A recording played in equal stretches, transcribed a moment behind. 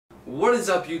What is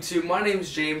up, YouTube? My name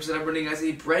is James and I'm bringing you guys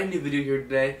a brand new video here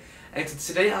today. And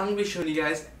today I'm going to be showing you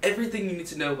guys everything you need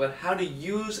to know about how to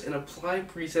use and apply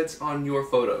presets on your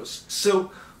photos.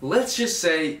 So let's just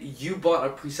say you bought a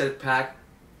preset pack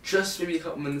just maybe a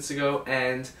couple minutes ago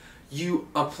and you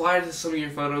applied it to some of your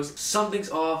photos.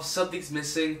 Something's off, something's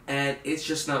missing, and it's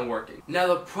just not working. Now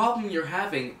the problem you're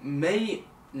having may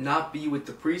not be with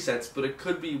the presets, but it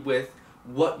could be with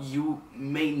what you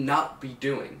may not be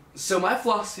doing. So my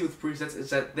philosophy with presets is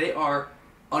that they are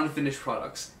unfinished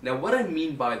products. Now what I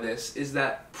mean by this is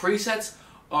that presets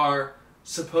are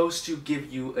supposed to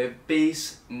give you a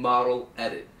base model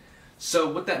edit.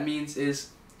 So what that means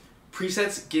is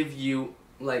presets give you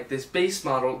like this base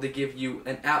model, they give you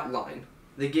an outline,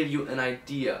 they give you an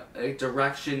idea, a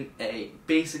direction, a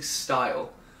basic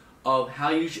style of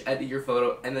how you should edit your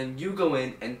photo, and then you go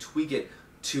in and tweak it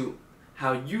to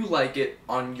how you like it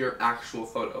on your actual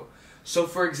photo. So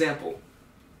for example,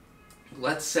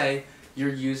 let's say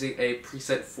you're using a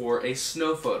preset for a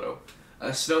snow photo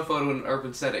in an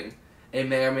urban setting. It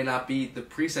may or may not be the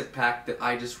preset pack that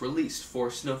I just released for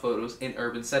snow photos in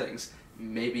urban settings.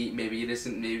 Maybe it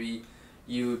isn't, maybe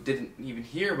you didn't even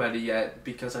hear about it yet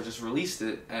because I just released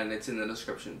it and it's in the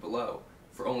description below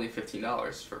for only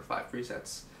 $15 for 5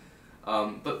 presets.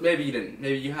 But maybe you didn't,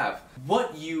 maybe you have.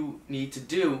 What you need to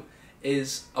do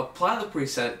is apply the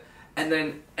preset, and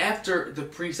then after the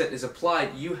preset is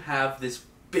applied, you have this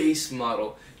base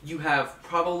model. You have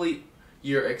probably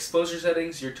your exposure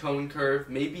settings, your tone curve,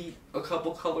 maybe a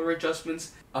couple color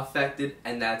adjustments affected,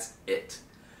 and that's it.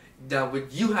 Now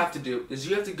what you have to do is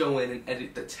you have to go in and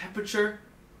edit the temperature,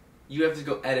 you have to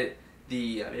go edit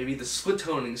the maybe the split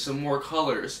toning, some more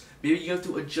colors, maybe you have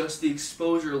to adjust the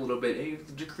exposure a little bit, maybe you have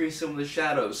to decrease some of the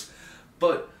shadows.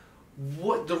 But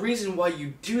the reason why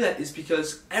you do that is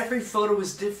because every photo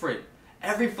is different.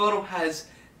 Every photo has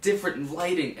different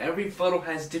lighting, every photo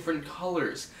has different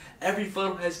colors, every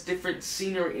photo has different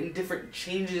scenery and different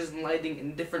changes in lighting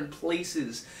in different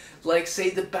places. Like say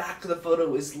the back of the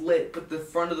photo is lit but the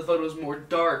front of the photo is more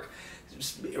dark.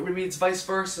 Maybe it's vice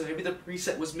versa. Maybe the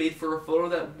preset was made for a photo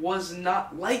that was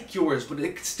not like yours, but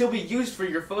it could still be used for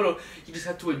your photo. You just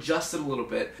have to adjust it a little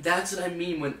bit. That's what I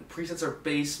mean when presets are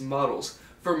base models.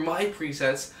 For my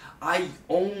presets, I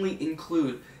only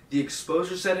include the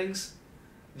exposure settings,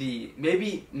 the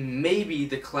maybe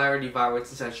the clarity, vibrance,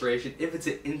 and saturation if it's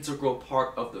an integral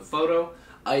part of the photo.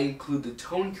 I include the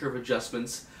tone curve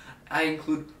adjustments. I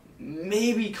include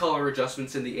maybe color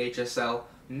adjustments in the HSL.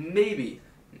 Maybe.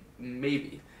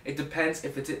 It depends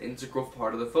if it's an integral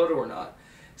part of the photo or not.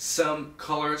 Some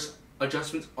colors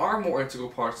adjustments are more integral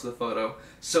parts of the photo.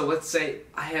 So let's say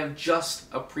I have just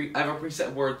a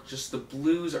preset where just the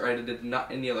blues are edited,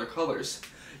 not any other colors.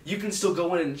 You can still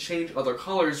go in and change other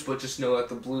colors, but just know that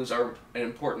the blues are an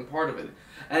important part of it.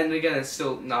 And again, it's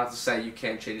still not to say you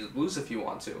can't change the blues if you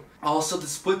want to. Also, the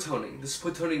split toning. The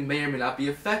split toning may or may not be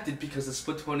affected because the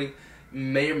split toning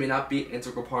may or may not be an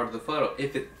integral part of the photo.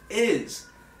 If it is,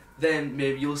 then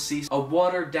maybe you'll see a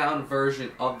watered down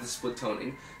version of the split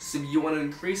toning. So you want to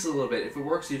increase it a little bit if it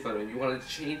works with your photo. You want to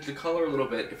change the color a little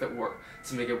bit if it works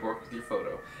to make it work with your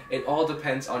photo. It all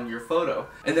depends on your photo.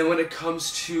 And then when it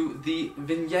comes to the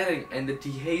vignetting and the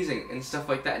dehazing and stuff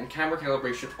like that and camera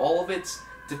calibration, all of it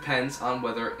depends on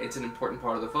whether it's an important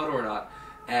part of the photo or not.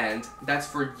 And that's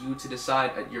for you to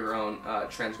decide at your own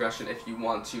transgression if you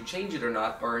want to change it or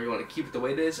not, or you want to keep it the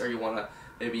way it is, or you want to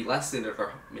maybe lessen it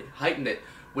or heighten it.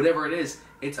 Whatever it is,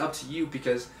 it's up to you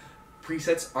because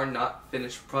presets are not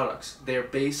finished products. They are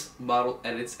base model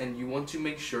edits, and you want to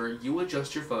make sure you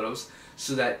adjust your photos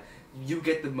so that you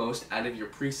get the most out of your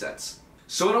presets.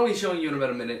 So what I'll be showing you in about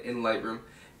a minute in Lightroom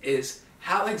is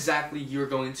how exactly you're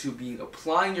going to be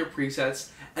applying your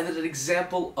presets, and then an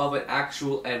example of an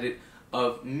actual edit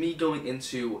of me going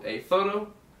into a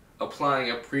photo,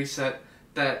 applying a preset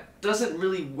that doesn't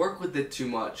really work with it too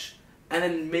much, and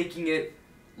then making it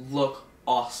look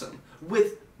awesome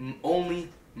with only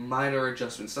minor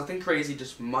adjustments. Nothing crazy,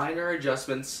 just minor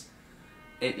adjustments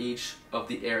in each of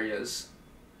the areas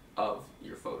of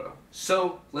your photo.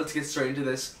 So let's get straight into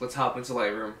this. Let's hop into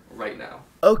Lightroom right now.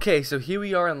 Okay, so here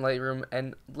we are in Lightroom,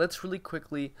 and let's really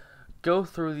quickly go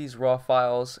through these raw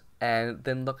files and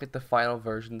then look at the final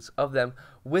versions of them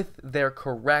with their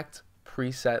correct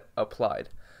preset applied.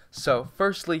 So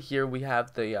firstly, here we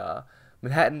have the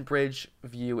Manhattan Bridge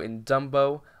view in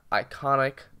Dumbo.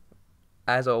 Iconic,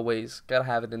 as always, gotta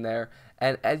have it in there.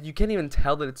 And as you can't even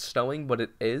tell that it's snowing, but it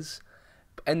is.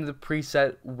 And the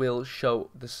preset will show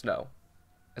the snow,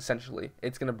 essentially.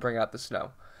 It's gonna bring out the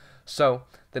snow. So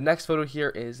the next photo here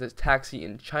is this taxi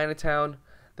in Chinatown.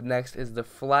 The next is the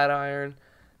Flatiron.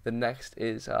 The next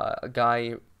is a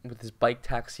guy with his bike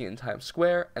taxi in Times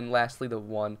Square, and lastly the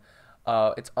one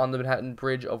it's on the Manhattan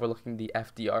Bridge overlooking the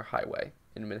FDR Highway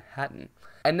in Manhattan.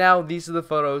 And now these are the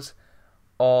photos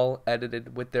all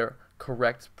edited with their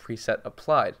correct preset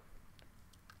applied.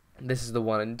 This is the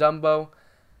one in Dumbo,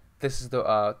 this is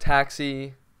the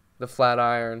taxi, the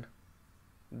Flatiron,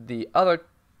 the other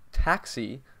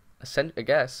taxi, I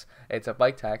guess it's a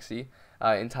bike taxi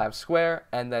in Times Square,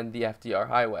 and then the FDR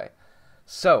Highway.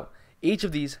 So each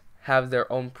of these have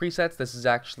their own presets. This is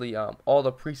actually all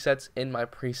the presets in my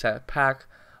preset pack.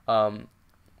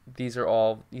 These are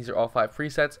all 5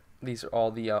 presets. These are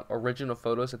all the original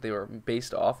photos that they were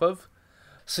based off of.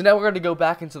 So now we're going to go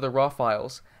back into the raw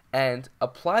files and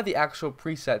apply the actual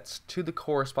presets to the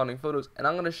corresponding photos, and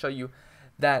I'm going to show you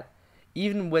that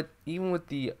even with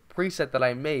the preset that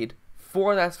I made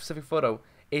for that specific photo,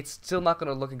 it's still not going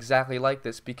to look exactly like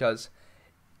this because,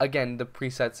 again, the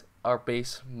presets are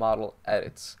base model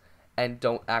edits and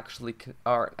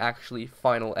aren't actually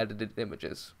final edited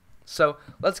images. So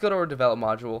let's go to our develop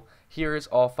module. Here's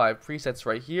all 5 presets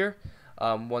right here.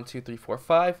 1, 2, 3, 4,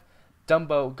 5.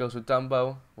 Dumbo goes with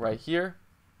Dumbo right here.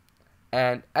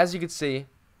 And as you can see,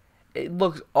 it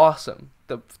looks awesome.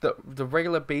 The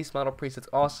regular base model preset's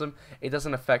awesome. It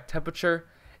doesn't affect temperature.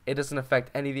 It doesn't affect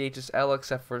any of the HSL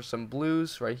except for some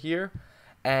blues right here.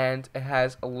 And it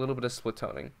has a little bit of split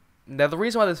toning. Now the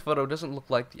reason why this photo doesn't look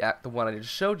like the one I just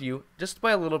showed you, just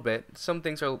by a little bit, some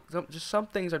things are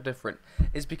different,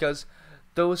 is because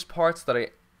those parts that I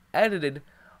edited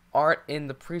aren't in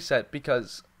the preset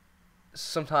because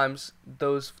sometimes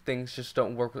those things just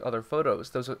don't work with other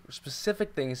photos. Those are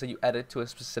specific things that you edit to a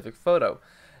specific photo.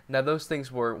 Now one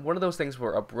of those things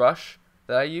were a brush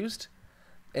that I used,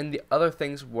 and the other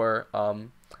things were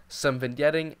some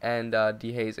vignetting and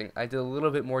dehazing. I did a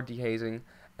little bit more dehazing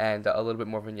and a little bit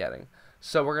more vignetting.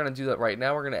 So we're going to do that right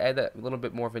now. We're going to add that little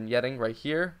bit more vignetting right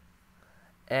here,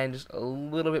 and just a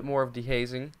little bit more of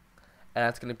dehazing, and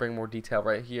that's going to bring more detail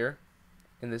right here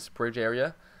in this bridge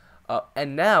area.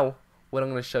 And now what I'm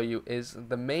going to show you is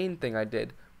the main thing I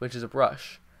did, which is a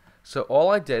brush. So all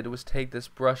I did was take this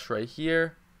brush right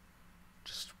here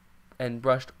and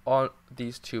brushed on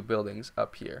these 2 buildings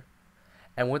up here.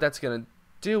 And what that's going to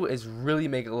do is really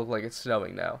make it look like it's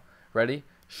snowing now. Ready?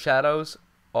 Shadows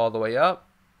all the way up,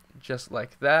 just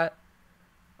like that,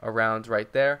 around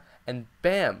right there, and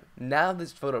bam, now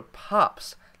this photo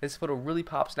pops. This photo really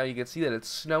pops. Now you can see that it's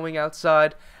snowing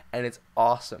outside, and it's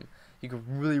awesome. You can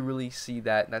really see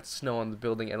that snow on the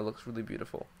building, and it looks really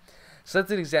beautiful. So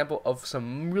that's an example of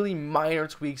some really minor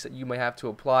tweaks that you might have to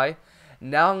apply.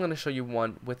 Now I'm going to show you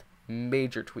one with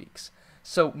major tweaks.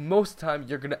 So most of the time,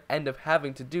 you're going to end up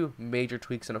having to do major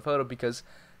tweaks in a photo because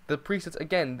the presets,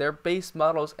 again, they're base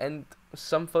models, and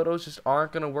some photos just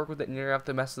aren't going to work with it, and you're going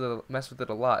to have to mess with it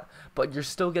a lot. But you're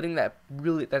still getting that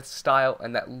style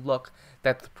and that look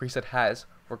that the preset has,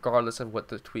 regardless of what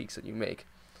the tweaks that you make.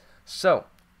 So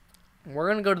we're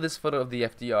going to go to this photo of the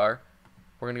FDR.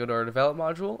 We're going to go to our develop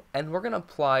module, and we're going to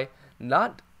apply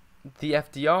not the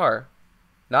FDR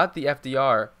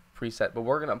preset, but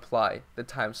we're going to apply the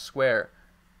Times Square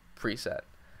preset.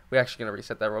 We're actually going to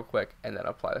reset that real quick and then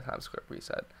apply the Times Square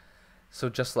preset. So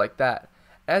just like that.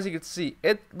 As you can see,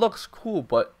 it looks cool,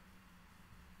 but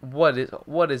what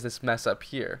is this mess up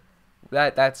here?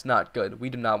 That's not good. We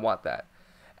do not want that.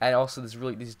 And also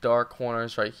these dark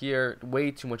corners right here,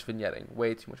 way too much vignetting.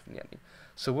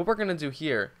 So what we're going to do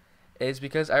here is,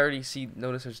 because I already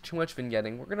notice there's too much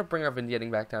vignetting, we're going to bring our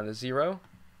vignetting back down to 0.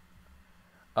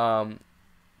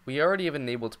 We already have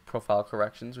enabled profile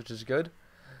corrections, which is good.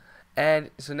 And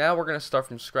so now we're going to start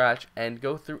from scratch and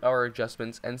go through our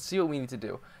adjustments and see what we need to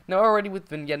do. Now already with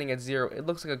vignetting at 0, it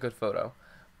looks like a good photo.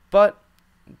 But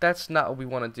that's not what we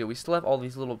want to do. We still have all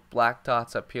these little black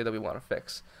dots up here that we want to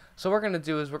fix. So what we're going to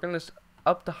do is we're going to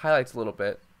up the highlights a little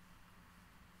bit.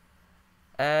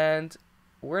 And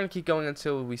we're going to keep going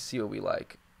until we see what we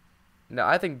like. Now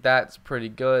I think that's pretty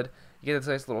good. You get this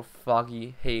nice little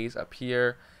foggy haze up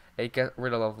here. It gets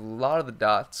rid of a lot of the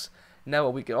dots. Now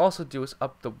what we can also do is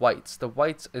up the whites. The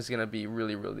whites is going to be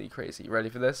really crazy. Ready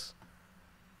for this?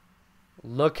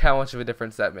 Look how much of a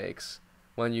difference that makes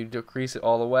when you decrease it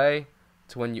all the way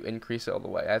to when you increase it all the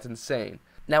way. That's insane.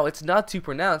 Now it's not too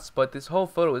pronounced, but this whole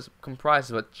photo is comprised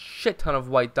of a shit ton of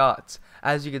white dots.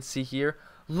 As you can see here,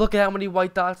 look at how many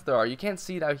white dots there are. You can't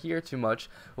see it out here too much,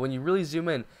 but when you really zoom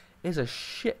in, there's a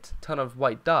shit ton of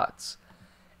white dots.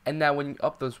 And now when you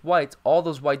up those whites, all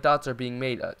those white dots are being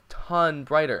made a ton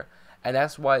brighter. And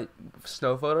that's why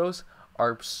snow photos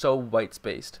are so white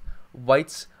spaced.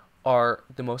 Whites are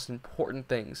the most important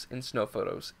things in snow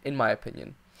photos, in my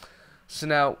opinion. So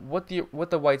now what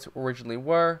the whites originally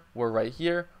were right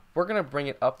here. we're going to bring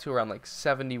it up to around like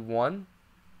 71.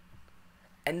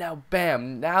 And now,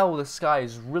 bam, now the sky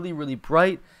is really, really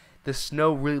bright. The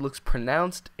snow really looks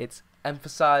pronounced. It's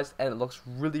emphasized, and it looks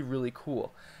really, really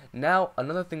cool. Now,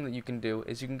 another thing that you can do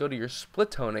is you can go to your split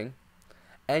toning,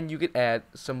 and you can add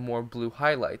some more blue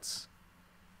highlights,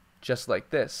 just like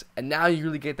this. And now you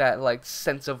really get that like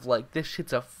sense of like this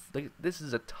shit's this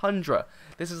is a tundra.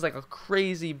 This is like a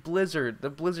crazy blizzard,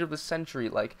 the blizzard of the century.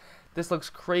 Like this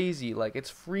looks crazy. Like it's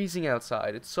freezing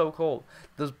outside. It's so cold.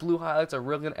 Those blue highlights are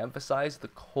really gonna emphasize the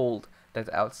cold that's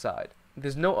outside.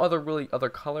 There's no other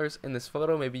colors in this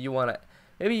photo. Maybe you wanna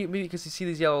maybe because you see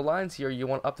these yellow lines here, you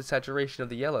want up the saturation of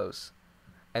the yellows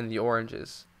and the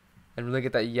oranges, and really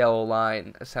get that yellow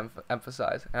line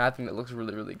emphasized. And I think that looks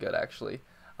really, really good actually.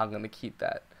 I'm going to keep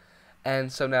that.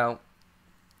 And so now,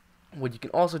 what you can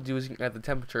also do is you can add the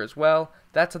temperature as well.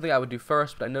 That's something I would do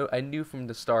first, but I knew from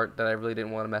the start that I really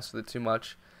didn't want to mess with it too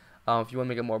much. If you want to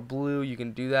make it more blue, you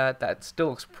can do that. That still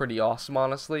looks pretty awesome,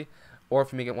 honestly. Or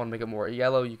if you want to make it more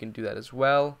yellow, you can do that as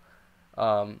well.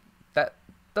 That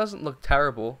doesn't look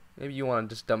terrible. Maybe you want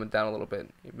to just dumb it down a little bit,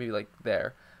 maybe like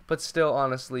there. But still,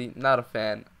 honestly, not a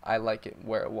fan. I like it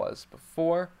where it was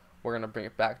before. We're going to bring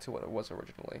it back to what it was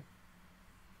originally.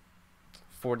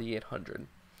 4800.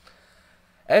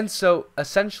 And so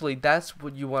essentially that's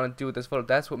what you want to do with this photo.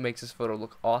 That's what makes this photo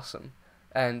look awesome.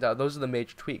 And those are the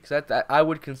major tweaks. That I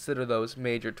would consider those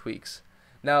major tweaks.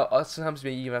 Now sometimes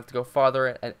you even have to go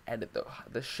farther and edit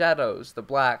the shadows, the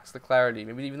blacks, the clarity,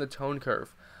 maybe even the tone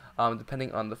curve,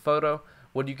 depending on the photo.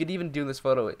 What you could even do in this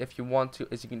photo, if you want to,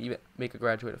 is you can even make a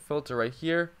graduated filter right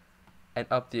here and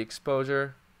up the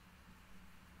exposure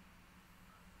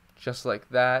just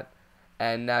like that.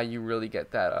 And now you really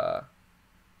get that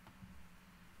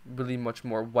really much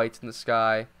more white in the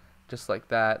sky, just like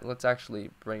that. Let's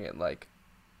actually bring it like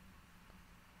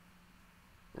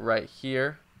right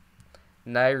here.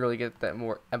 Now you really get that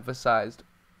more emphasized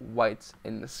whites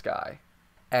in the sky.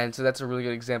 And so that's a really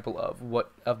good example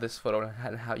of this photo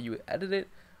and how you would edit it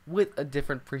with a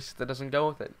different preset that doesn't go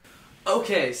with it.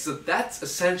 Okay, so that's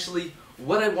essentially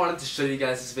what I wanted to show you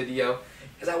guys this video,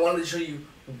 is I wanted to show you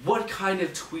what kind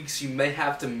of tweaks you may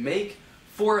have to make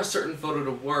for a certain photo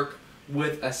to work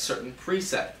with a certain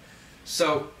preset.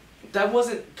 So that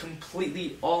wasn't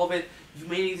completely all of it. You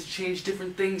may need to change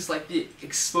different things like the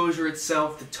exposure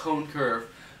itself, the tone curve.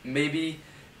 Maybe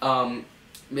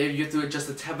maybe you have to adjust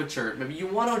the temperature. Maybe you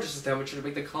want to adjust the temperature to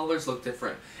make the colors look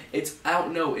different. I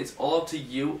don't know. It's all up to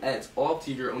you, and it's all up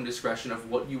to your own discretion of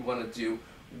what you want to do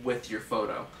with your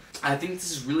photo. I think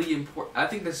this is really important. I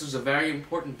think this is a very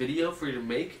important video for you to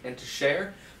make and to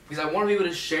share, because I want to be able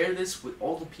to share this with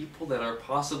all the people that are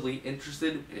possibly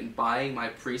interested in buying my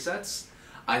presets.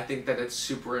 I think that it's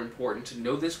super important to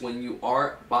know this when you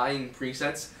are buying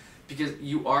presets, because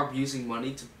you are using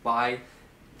money to buy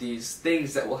these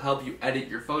things that will help you edit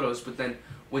your photos, but then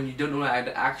when you don't know how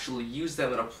to actually use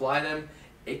them and apply them,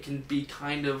 it can be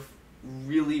kind of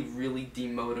really, really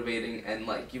demotivating, and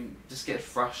like you just get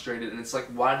frustrated, and it's like,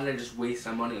 why did I just waste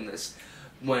my money on this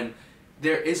when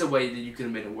there is a way that you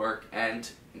can make it work, and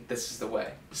this is the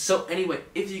way. So anyway,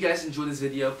 if you guys enjoyed this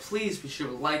video, please be sure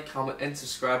to like, comment, and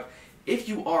subscribe. If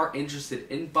you are interested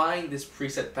in buying this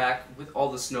preset pack with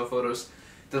all the snow photos,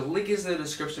 the link is in the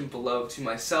description below to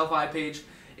my sell-by page.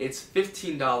 It's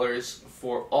 $15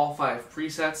 for all 5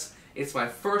 presets. It's my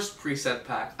first preset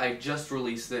pack. I just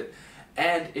released it.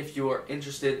 And if you are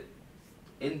interested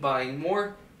in buying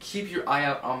more, keep your eye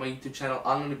out on my YouTube channel.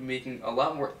 I'm going to be making a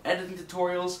lot more editing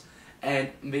tutorials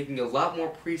and making a lot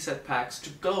more preset packs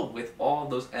to go with all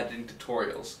those editing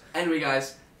tutorials. Anyway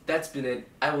guys, that's been it.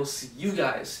 I will see you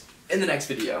guys in the next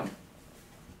video.